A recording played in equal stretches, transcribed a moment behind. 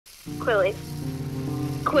Quilly.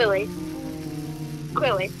 Quilly.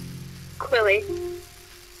 Quilly. Quilly.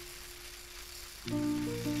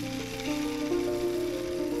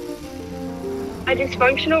 A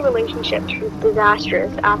dysfunctional relationship turns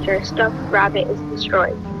disastrous after a stuffed rabbit is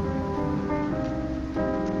destroyed.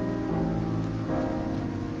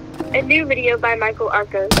 A new video by Michael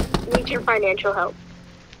Arcos needs your financial help.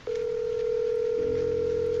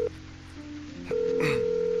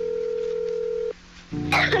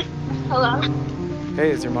 Hello?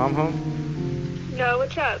 Hey, is your mom home? No,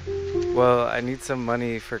 what's up? Well, I need some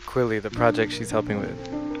money for Quilly, the project she's helping with.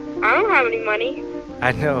 I don't have any money.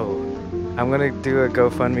 I know. I'm gonna do a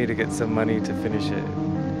GoFundMe to get some money to finish it.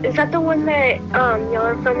 Is that the one that y'all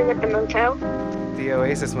are filming at the motel? The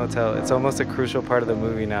Oasis Motel. It's almost a crucial part of the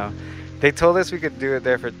movie now. They told us we could do it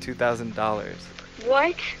there for $2,000.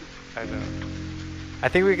 What? I know. I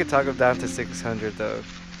think we could talk them down to $600 though.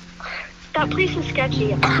 That place is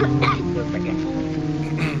sketchy.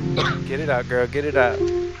 Get it out, girl. Get it out.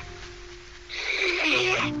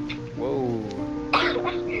 Whoa.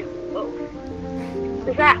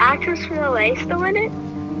 Is that actress from LA still in it?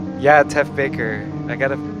 Yeah, Tef Baker. I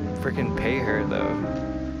gotta freaking pay her though.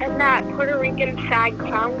 And that Puerto Rican fag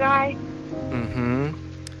clown guy? Mm-hmm.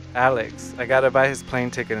 Alex. I gotta buy his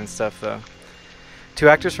plane ticket and stuff though. 2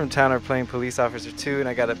 actors from town are playing police officer too, and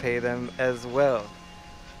I gotta pay them as well.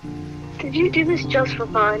 Did you do this just for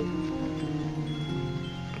fun?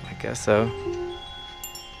 I guess so.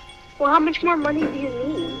 Well, how much more money do you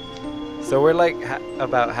need? So we're like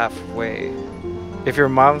about halfway. If your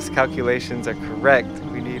mom's calculations are correct,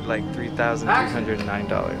 we need like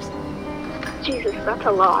 $3,309. Jesus, that's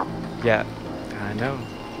a lot. Yeah, I know.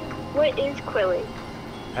 What is Quilly?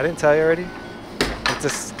 I didn't tell you already?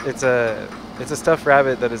 It's a stuffed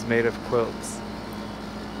rabbit that is made of quilts.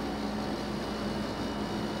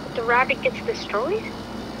 The rabbit gets destroyed?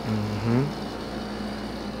 Mm-hmm.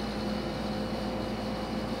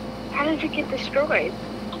 How does it get destroyed?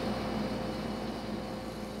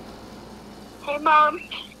 Hey, Mom.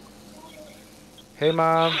 Hey,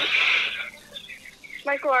 Mom.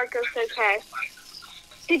 Michael Arcos says hey.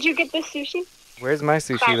 Did you get the sushi? Where's my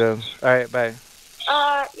sushi Bye. though? Alright, bye.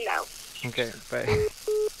 No. Okay, bye.